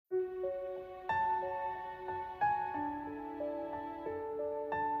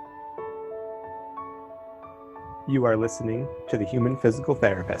You are listening to The Human Physical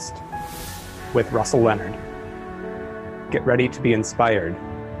Therapist with Russell Leonard. Get ready to be inspired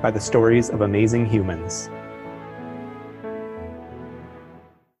by the stories of amazing humans.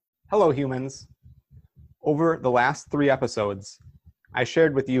 Hello, humans. Over the last 3 episodes, I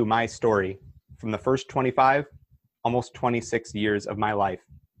shared with you my story from the first 25, almost 26 years of my life.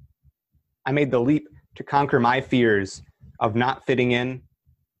 I made the leap to conquer my fears of not fitting in,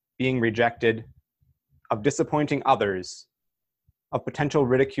 being rejected, of disappointing others, of potential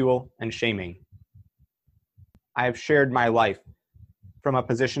ridicule and shaming. I have shared my life from a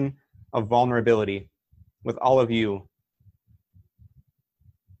position of vulnerability with all of you.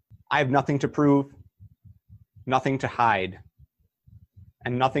 I have nothing to prove, nothing to hide,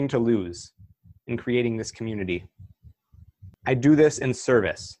 and nothing to lose in creating this community. I do this in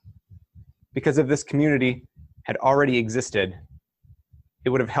service, because if this community had already existed, it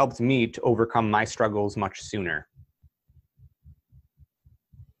would have helped me to overcome my struggles much sooner.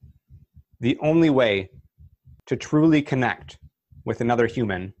 The only way to truly connect with another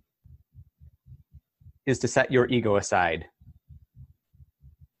human is to set your ego aside,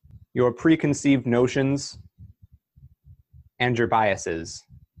 your preconceived notions and your biases,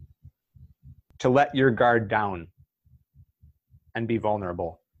 to let your guard down and be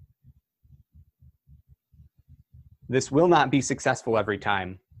vulnerable. This will not be successful every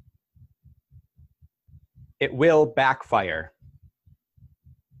time. It will backfire.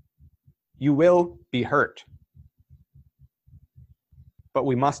 You will be hurt. But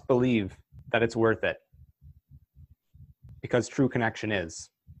we must believe that it's worth it, because true connection is.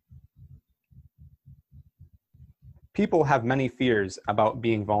 People have many fears about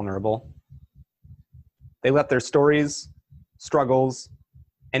being vulnerable. They let their stories, struggles,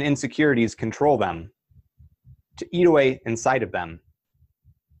 and insecurities control them, to eat away inside of them.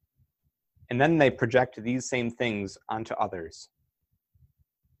 And then they project these same things onto others.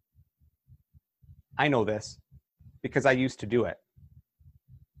 I know this because I used to do it.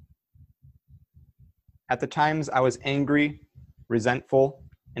 At the times I was angry, resentful,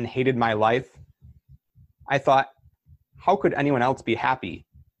 and hated my life, I thought, how could anyone else be happy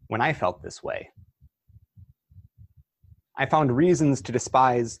when I felt this way? I found reasons to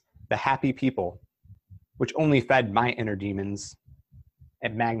despise the happy people, which only fed my inner demons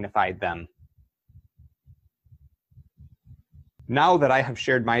and magnified them. Now that I have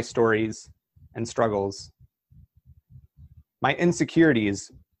shared my stories and struggles, my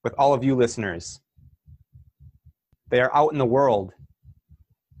insecurities with all of you listeners, they are out in the world,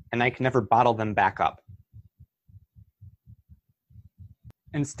 and I can never bottle them back up.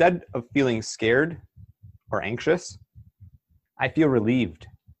 Instead of feeling scared or anxious, I feel relieved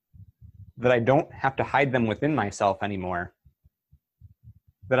that I don't have to hide them within myself anymore,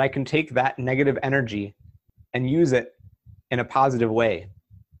 that I can take that negative energy and use it in a positive way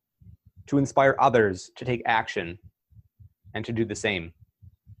to inspire others to take action and to do the same.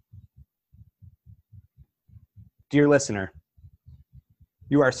 Dear listener,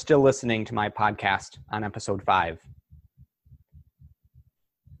 you are still listening to my podcast on episode 5.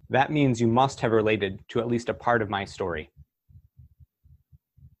 That means you must have related to at least a part of my story.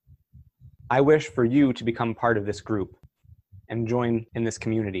 I wish for you to become part of this group and join in this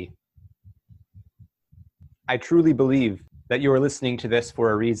community. I truly believe that you are listening to this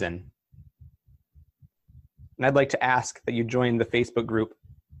for a reason. And I'd like to ask that you join the Facebook group,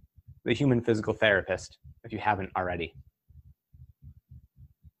 The Human Physical Therapist, if you haven't already.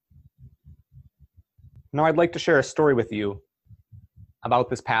 Now I'd like to share a story with you about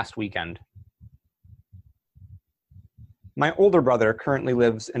this past weekend. My older brother currently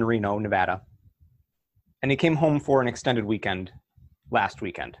lives in Reno, Nevada, and he came home for an extended weekend last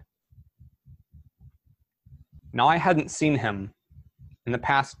weekend. Now, I hadn't seen him in the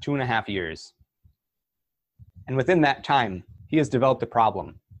past 2.5 years, and within that time, he has developed a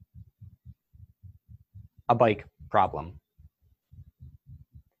problem, a bike problem.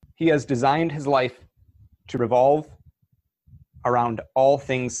 He has designed his life to revolve around all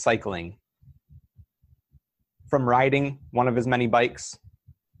things cycling, from riding one of his many bikes,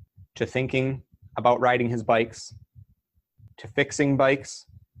 to thinking about riding his bikes, to fixing bikes,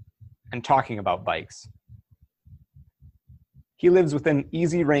 and talking about bikes. He lives within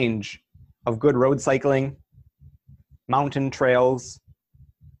easy range of good road cycling, mountain trails,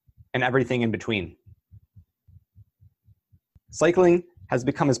 and everything in between. Cycling has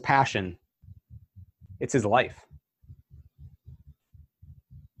become his passion. It's his life.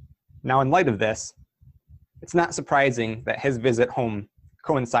 Now, in light of this, it's not surprising that his visit home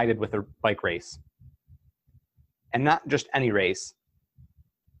coincided with a bike race. And not just any race,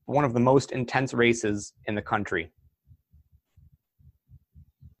 but one of the most intense races in the country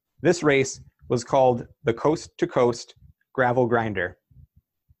This race was called the Coast to Coast Gravel Grinder,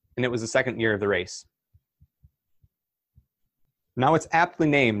 and it was the second year of the race. Now it's aptly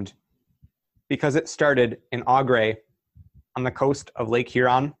named because it started in Augrey on the coast of Lake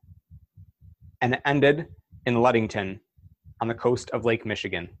Huron, and it ended in Ludington on the coast of Lake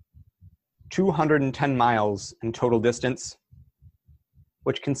Michigan. 210 miles in total distance,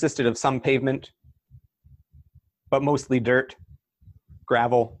 which consisted of some pavement, but mostly dirt,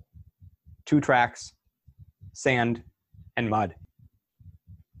 gravel, 2 tracks, sand, and mud.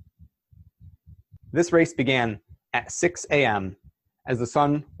 This race began at 6 a.m. as the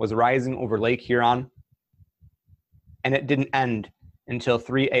sun was rising over Lake Huron, and it didn't end until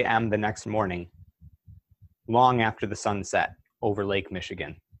 3 a.m. the next morning, long after the sun set over Lake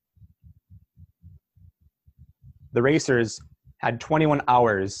Michigan. The racers had 21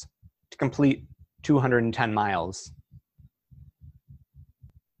 hours to complete 210 miles.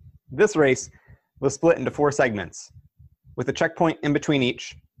 This race was split into 4 segments, with a checkpoint in between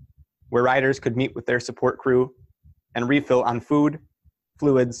each, where riders could meet with their support crew and refill on food,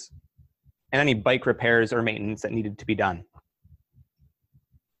 fluids, and any bike repairs or maintenance that needed to be done.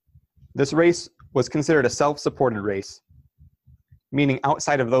 This race was considered a self-supported race, meaning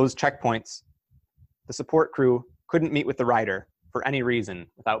outside of those checkpoints, the support crew couldn't meet with the rider for any reason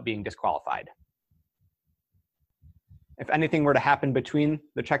without being disqualified. If anything were to happen between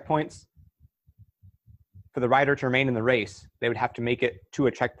the checkpoints, for the rider to remain in the race, they would have to make it to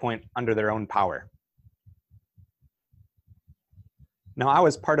a checkpoint under their own power. Now, I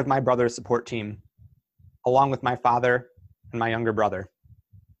was part of my brother's support team, along with my father and my younger brother.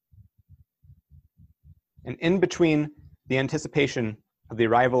 And in between the anticipation of the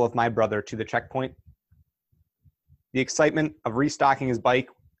arrival of my brother to the checkpoint, the excitement of restocking his bike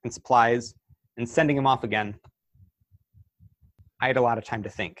and supplies and sending him off again, I had a lot of time to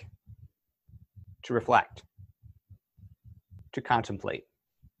think, to reflect, to contemplate.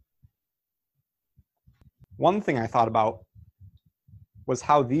 One thing I thought about was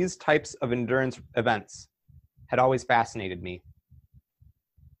how these types of endurance events had always fascinated me.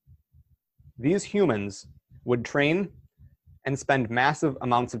 These humans would train and spend massive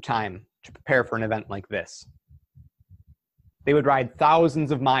amounts of time to prepare for an event like this. They would ride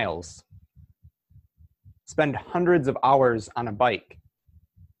thousands of miles, spend hundreds of hours on a bike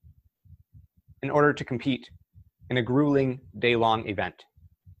in order to compete in a grueling day-long event.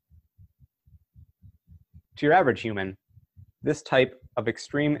 To your average human, this type of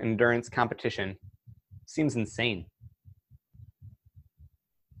extreme endurance competition seems insane.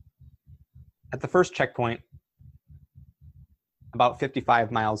 At the first checkpoint, about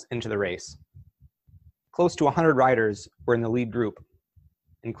 55 miles into the race, close to 100 riders were in the lead group,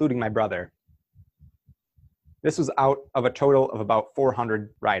 including my brother. This was out of a total of about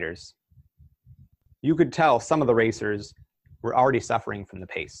 400 riders. You could tell some of the racers were already suffering from the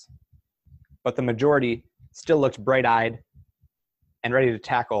pace, but the majority still looked bright-eyed and ready to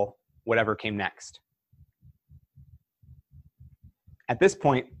tackle whatever came next. At this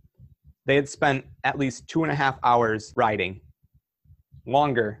point, they had spent at least 2.5 hours riding,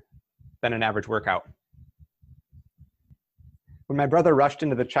 longer than an average workout. When my brother rushed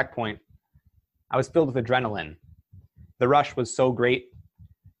into the checkpoint, I was filled with adrenaline. The rush was so great,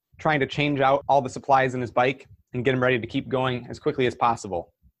 trying to change out all the supplies in his bike and get him ready to keep going as quickly as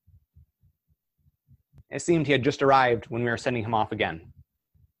possible. It seemed he had just arrived when we were sending him off again.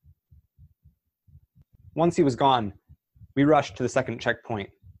 Once he was gone, we rushed to the second checkpoint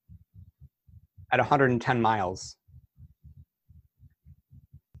at 110 miles.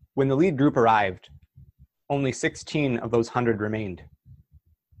 When the lead group arrived, only 16 of those 100 remained.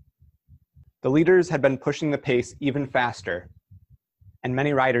 The leaders had been pushing the pace even faster, and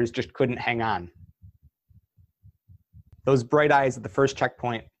many riders just couldn't hang on. Those bright eyes at the first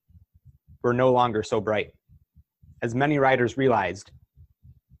checkpoint were no longer so bright, as many riders realized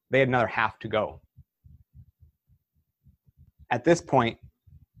they had another half to go. At this point,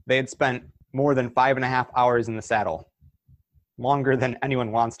 they had spent more than 5.5 hours in the saddle, longer than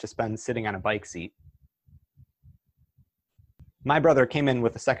anyone wants to spend sitting on a bike seat. My brother came in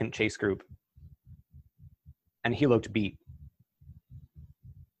with the second chase group, and he looked beat.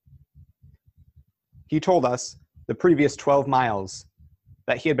 He told us the previous 12 miles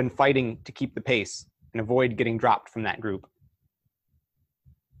that he had been fighting to keep the pace and avoid getting dropped from that group.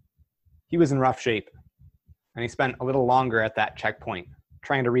 He was in rough shape, and he spent a little longer at that checkpoint,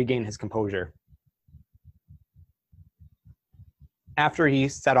 trying to regain his composure. After he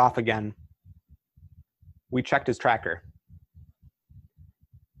set off again, we checked his tracker.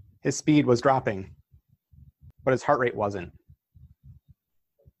 His speed was dropping, but his heart rate wasn't.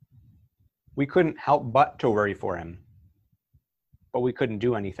 We couldn't help but to worry for him, but we couldn't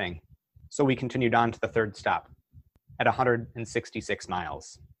do anything. So we continued on to the third stop at 166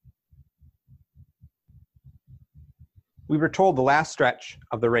 miles. We were told the last stretch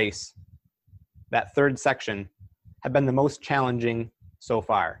of the race, that third section, had been the most challenging so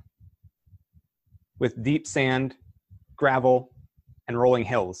far, with deep sand, gravel, and rolling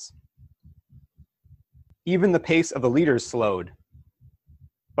hills. Even the pace of the leaders slowed,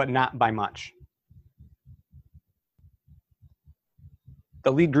 but not by much.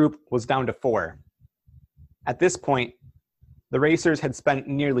 The lead group was down to 4. At this point, the racers had spent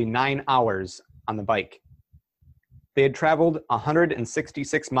nearly 9 hours on the bike. They had traveled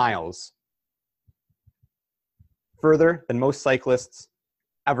 166 miles, further than most cyclists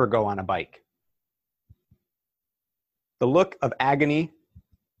ever go on a bike. The look of agony,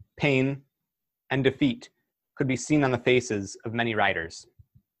 pain, and defeat could be seen on the faces of many riders.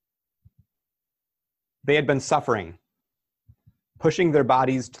 They had been suffering, pushing their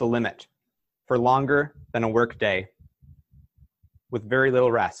bodies to the limit for longer than a work day, with very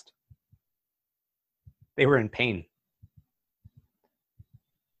little rest. They were in pain.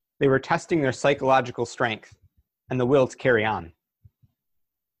 They were testing their psychological strength and the will to carry on.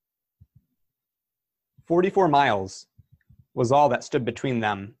 44 miles was all that stood between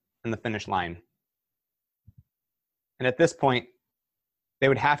them and the finish line. And at this point, they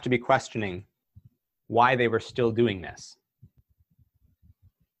would have to be questioning why they were still doing this.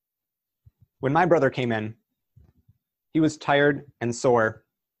 When my brother came in, he was tired and sore,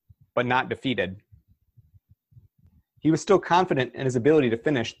 but not defeated. He was still confident in his ability to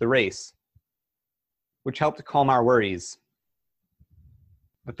finish the race, which helped to calm our worries.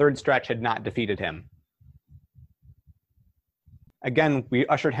 The third stretch had not defeated him. Again, we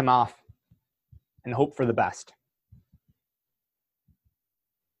ushered him off and hoped for the best.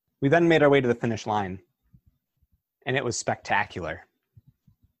 We then made our way to the finish line, and it was spectacular.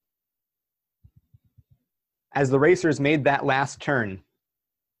 As the racers made that last turn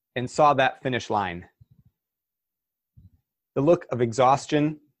and saw that finish line, the look of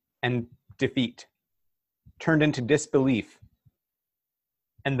exhaustion and defeat turned into disbelief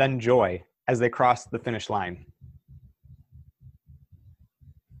and then joy as they crossed the finish line.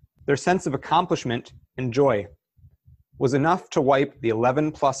 Their sense of accomplishment and joy was enough to wipe the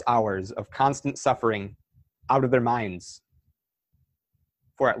 11+ hours of constant suffering out of their minds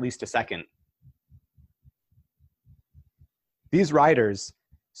for at least a second. These riders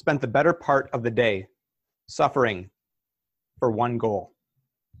spent the better part of the day suffering for one goal: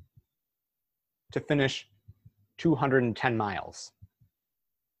 to finish 210 miles.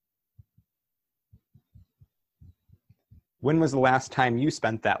 When was the last time you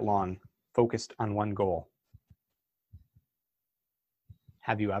spent that long focused on one goal?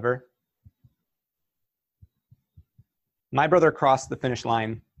 Have you ever? My brother crossed the finish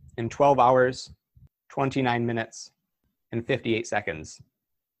line in 12 hours, 29 minutes, and 58 seconds.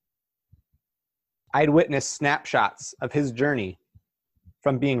 I'd witnessed snapshots of his journey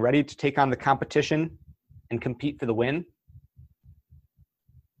from being ready to take on the competition and compete for the win,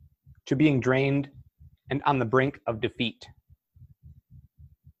 to being drained and on the brink of defeat,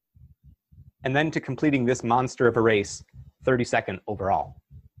 and then to completing this monster of a race, 32nd overall.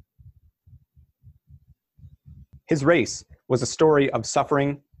 His race was a story of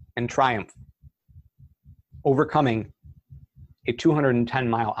suffering and triumph, overcoming a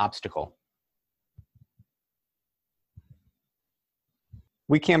 210-mile obstacle.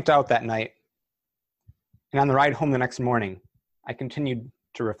 We camped out that night, and on the ride home the next morning, I continued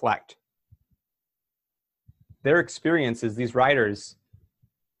to reflect. Their experiences, these riders,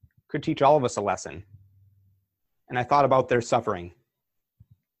 could teach all of us a lesson, and I thought about their suffering.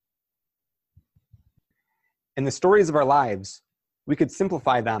 In the stories of our lives, we could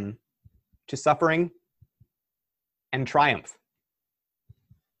simplify them to suffering and triumph,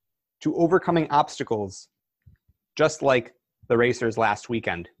 to overcoming obstacles, just like the racers last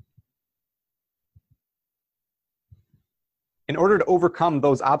weekend. In order to overcome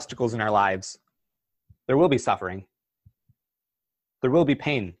those obstacles in our lives, there will be suffering. There will be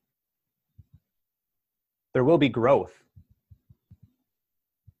pain. There will be growth.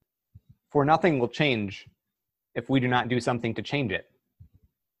 For nothing will change if we do not do something to change it.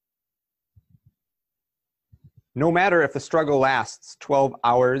 No matter if the struggle lasts 12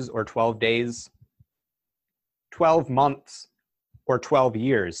 hours or 12 days, 12 months or 12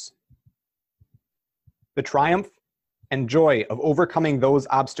 years, the triumph and joy of overcoming those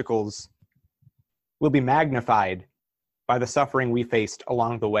obstacles will be magnified by the suffering we faced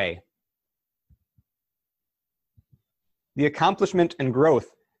along the way. The accomplishment and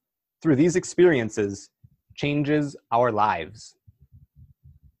growth through these experiences changes our lives.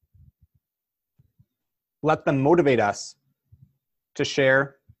 Let them motivate us to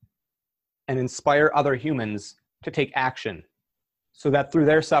share and inspire other humans to take action so that through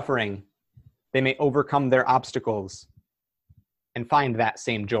their suffering, they may overcome their obstacles and find that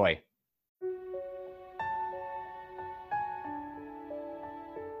same joy.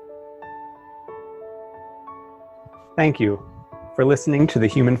 Thank you for listening to The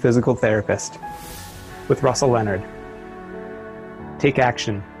Human Physical Therapist with Russell Leonard. Take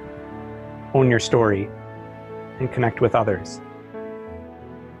action, own your story, and connect with others.